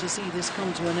like to see this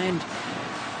come to an end.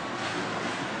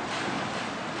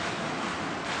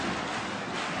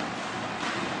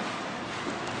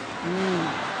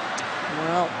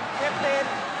 Well, 15.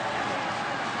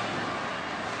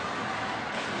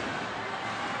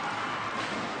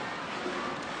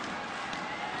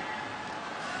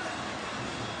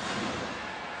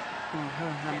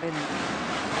 Hanbin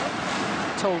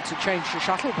told to change the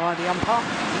shuttle by the umpire.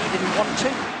 He didn't want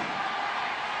to.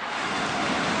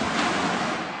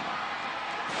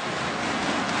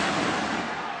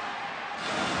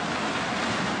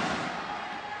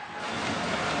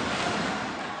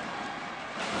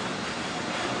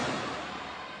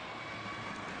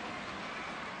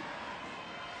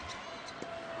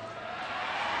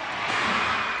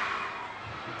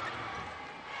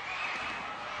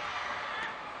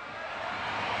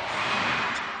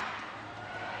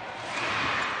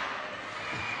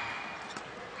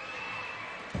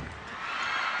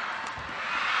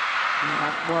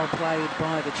 Well played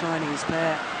by the Chinese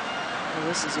pair. Well,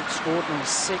 this is extraordinary.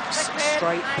 6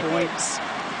 straight points.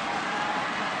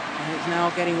 And it's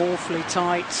now getting awfully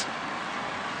tight.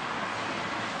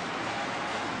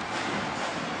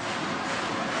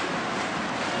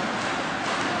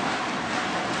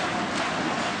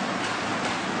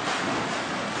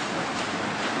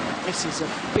 This is a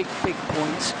big, big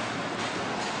point.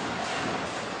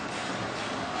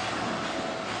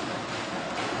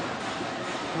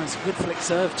 It's a good flick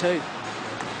serve too.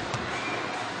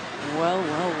 Well.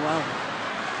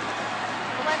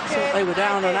 Thought they were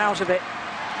down and out of it.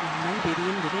 And maybe the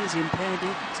Indonesian pair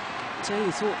did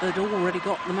too. Thought they'd already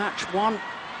got the match won.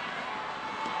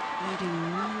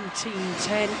 Leading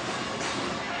 19-10.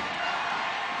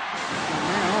 And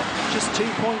now just 2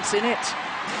 points in it.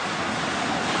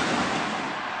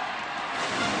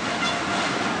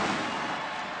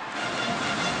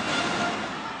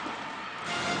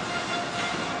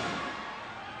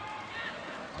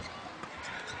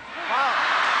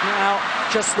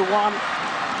 Just the one.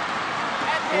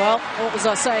 Well, what was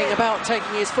I saying about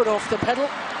taking his foot off the pedal?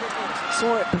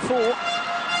 Saw it before.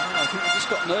 I think he just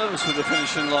got nervous with the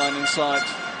finishing line in sight.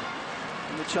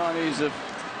 And the Chinese have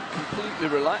completely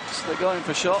relaxed. They're going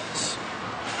for shots.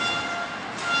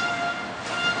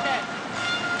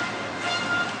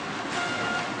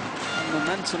 And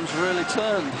momentum's really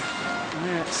turned.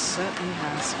 Yeah, it certainly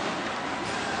has.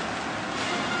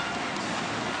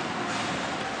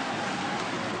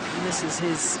 This is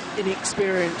his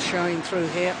inexperience showing through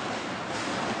here.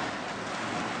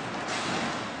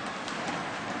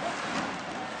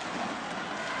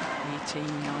 (18,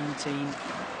 19).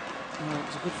 Well, it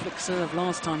was a good flick serve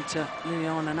last time to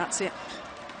Liliyana Natsir.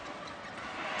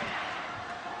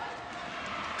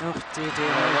 Oh dear.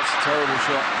 Oh, that's a terrible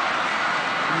shot.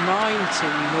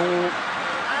 19 all.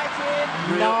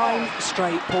 9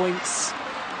 straight points.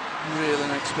 Real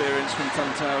inexperience from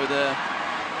Tantowi there.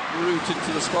 Rooted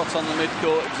to the spot on the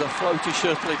mid-court. It was a floaty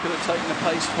shuttle. He could have taken a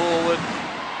pace forward.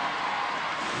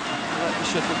 Let the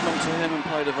shuttle come to him and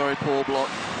played a very poor block.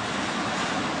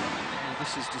 Yeah,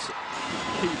 this is just a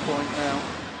key point now.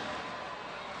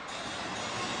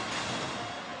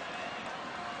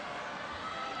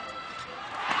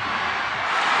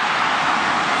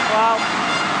 Well,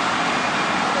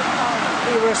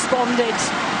 he responded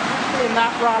in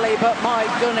that rally, but my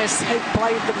goodness, they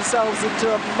played themselves into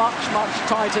a much, much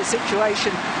tighter situation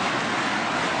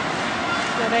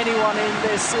than anyone in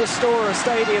this Istora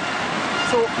stadium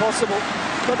thought possible.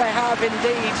 But they have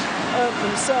indeed earned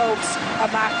themselves a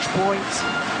match point.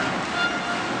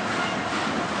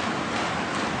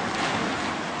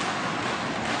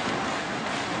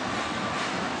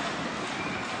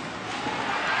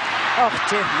 Oh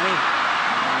dear me.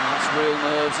 That's real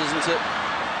nerves, isn't it?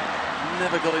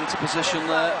 Never got into position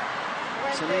there.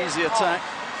 It's an easy attack.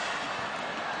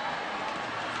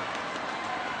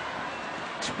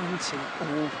 20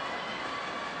 all.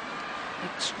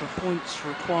 Extra points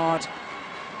required.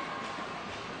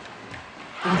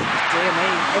 Oh, dear me,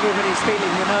 everybody's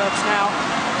feeling the nerves now.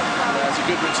 There's a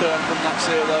good return from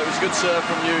Natsir though. It was a good serve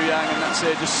from Yu Yang, and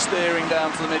Natsir just steering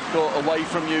down to the mid-court away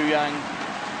from Yu Yang,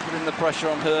 putting the pressure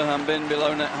on her Hanbin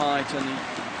below net height. And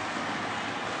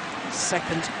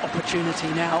second opportunity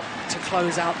now to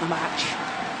close out the match.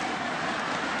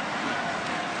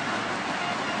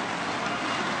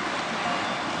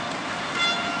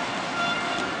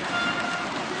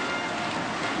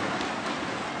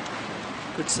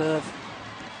 Good serve.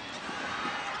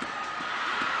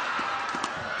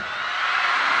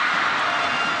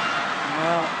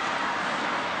 Well,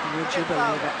 would you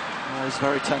believe it? Oh, he's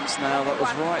very tense now. That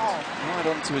was right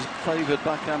onto his favoured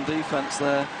backhand defence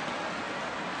there.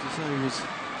 So he was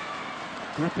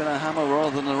gripping a hammer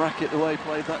rather than a racket the way he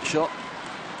played that shot.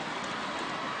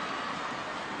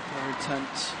 Very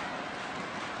tense.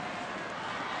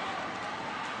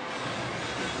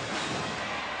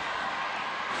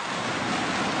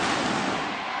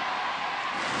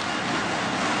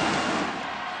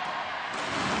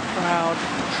 Crowd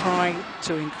trying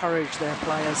to encourage their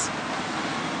players.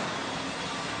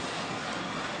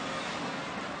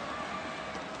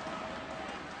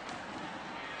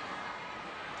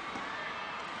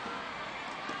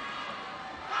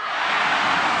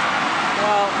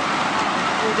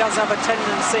 he does have a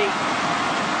tendency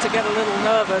to get a little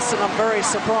nervous, and I'm very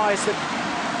surprised that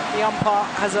the umpire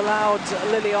has allowed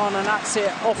Liliyana Natsir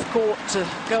off court to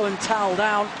go and towel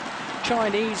down.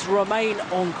 Chinese remain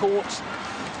on court.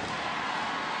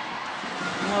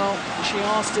 Well, she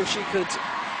asked if she could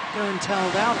go and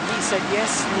towel down. He said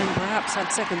yes, and then perhaps had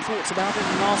second thoughts about it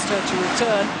and asked her to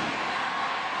return.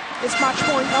 It's match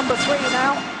point number 3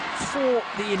 now for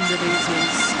the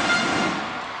Indonesians.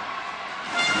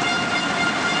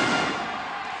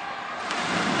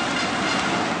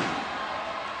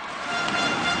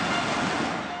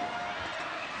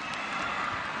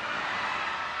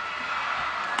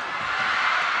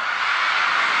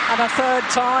 And a third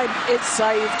time, it's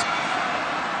saved.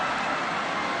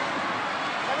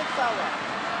 Service over.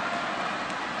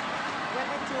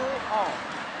 22-all.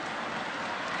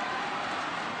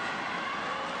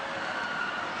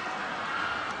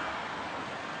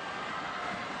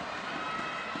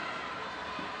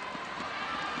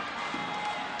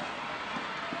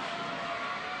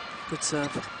 Good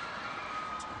serve.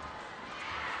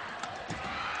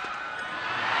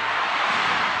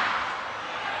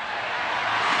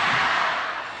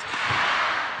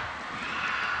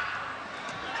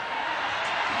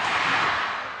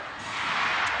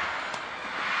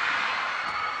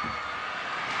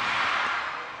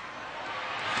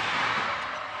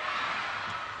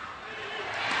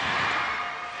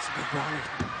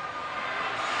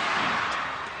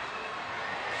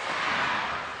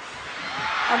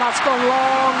 And that's gone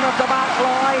long of the back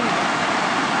line.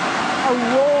 A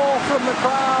roar from the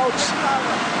crowd.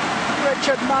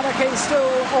 Richard Manaki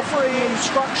still offering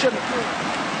instruction.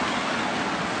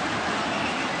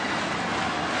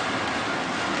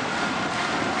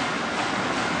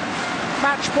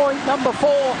 Match point number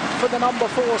 4 for the number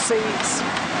 4 seeds.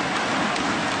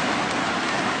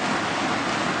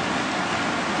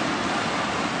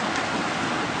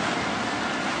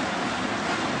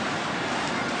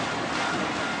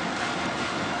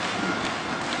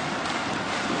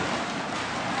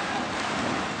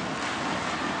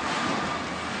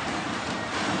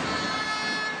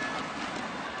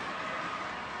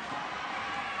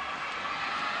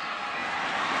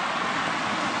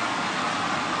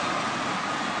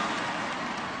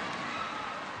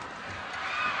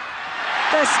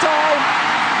 This time,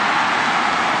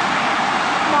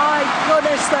 my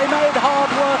goodness, they made hard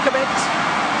work of it.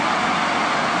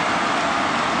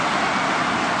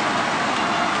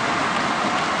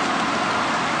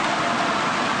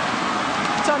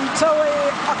 Tantowi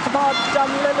Ahmad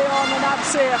and Liliyana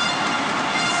Natsir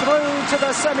through to the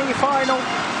semi-final,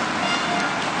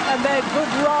 and their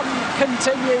good run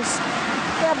continues.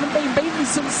 They haven't been beaten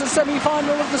since the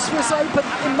semi-final of the Swiss Open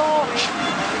in March.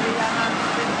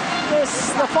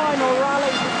 This, the final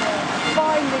rally,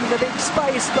 finding the big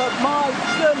space, but my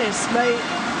goodness me,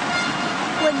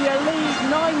 when you lead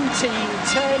 19-10,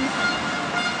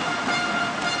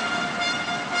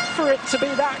 for it to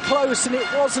be that close, and it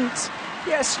wasn't.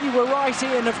 Yes, you were right,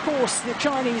 Ian, of course, the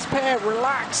Chinese pair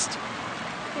relaxed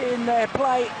in their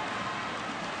play,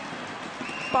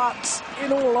 but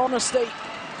in all honesty,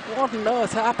 what on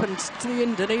earth happened to the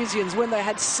Indonesians when they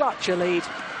had such a lead?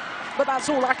 But that's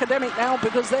all academic now,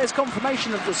 because there's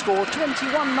confirmation of the score.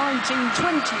 21-19,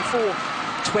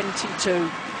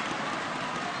 24-22.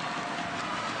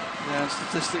 Yeah,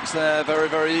 statistics there, very,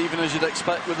 very even, as you'd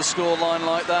expect with a score line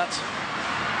like that.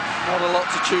 Not a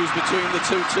lot to choose between the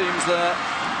two teams there.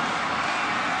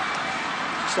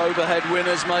 Just overhead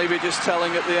winners maybe just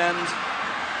telling at the end.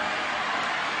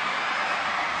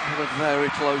 But a very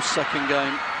close second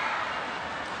game.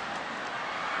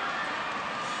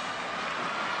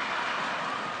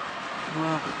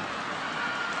 Well,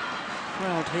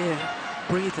 crowd here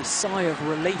breathe a sigh of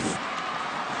relief.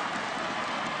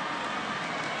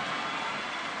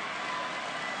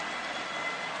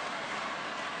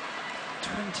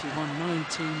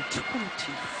 (21-19,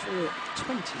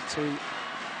 24-22).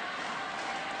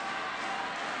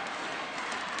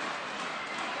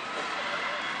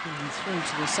 And through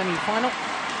to the semi-final.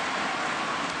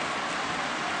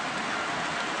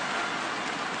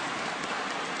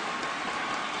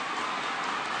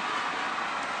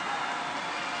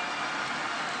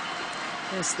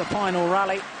 It's the final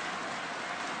rally.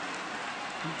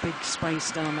 Big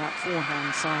space down that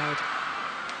forehand side.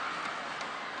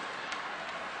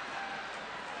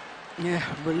 Yeah,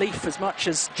 relief as much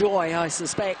as joy, I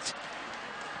suspect.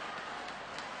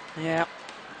 Yeah.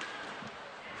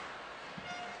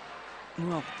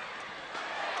 Well,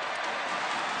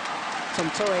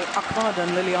 Tantowi Ahmad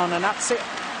and Liliyana Natsir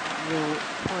will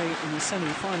play in the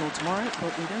semi-final tomorrow,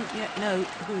 but we don't yet know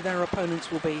who their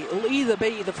opponents will be. It'll either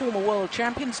be the former world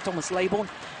champions, Thomas Laybourne,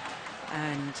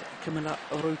 and Camilla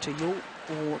Rutayo,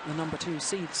 or the number 2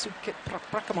 seed Sukit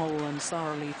Prakamol and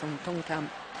Sarah Lee Tongkam.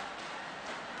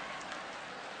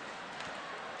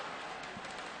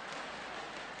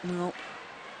 Well,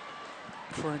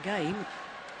 for a game,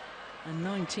 and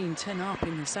 19-10 up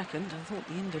in the second, I thought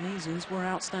the Indonesians were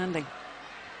outstanding.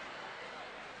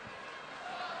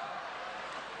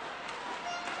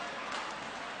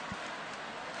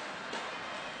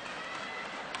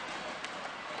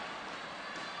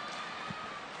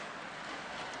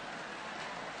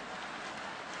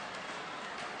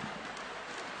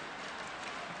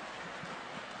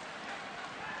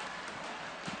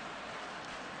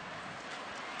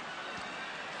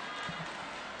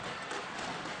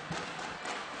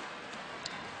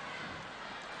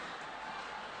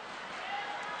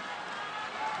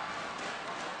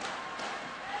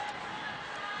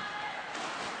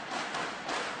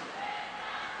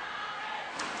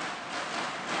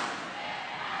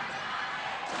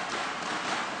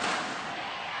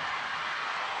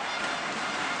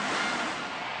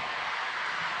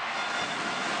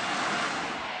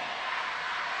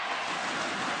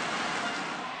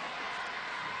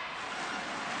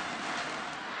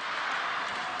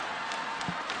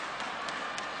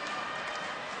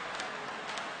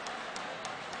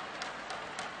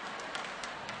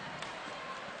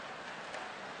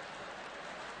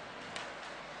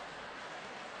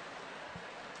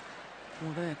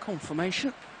 Well, their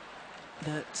confirmation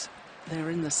that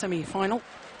they're in the semi-final,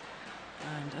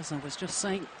 and as I was just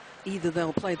saying, either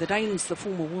they'll play the Danes, the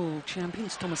former world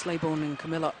champions, Thomas Leibon and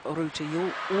Camilla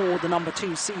Rutayo, or the number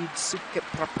 2 seeds Sukip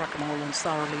Prakamol and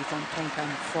Sarah Lee Tongkam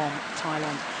from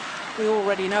Thailand. We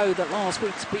already know that last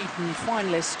week's beaten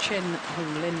finalists Chen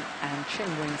Hong Lin and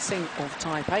Chen Wen Sing of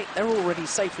Taipei, they're already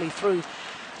safely through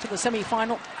to the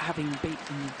semi-final, having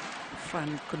beaten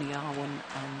Fran Kuniawan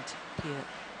and Pierre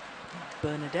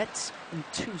Bernadette in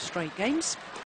 2 straight games.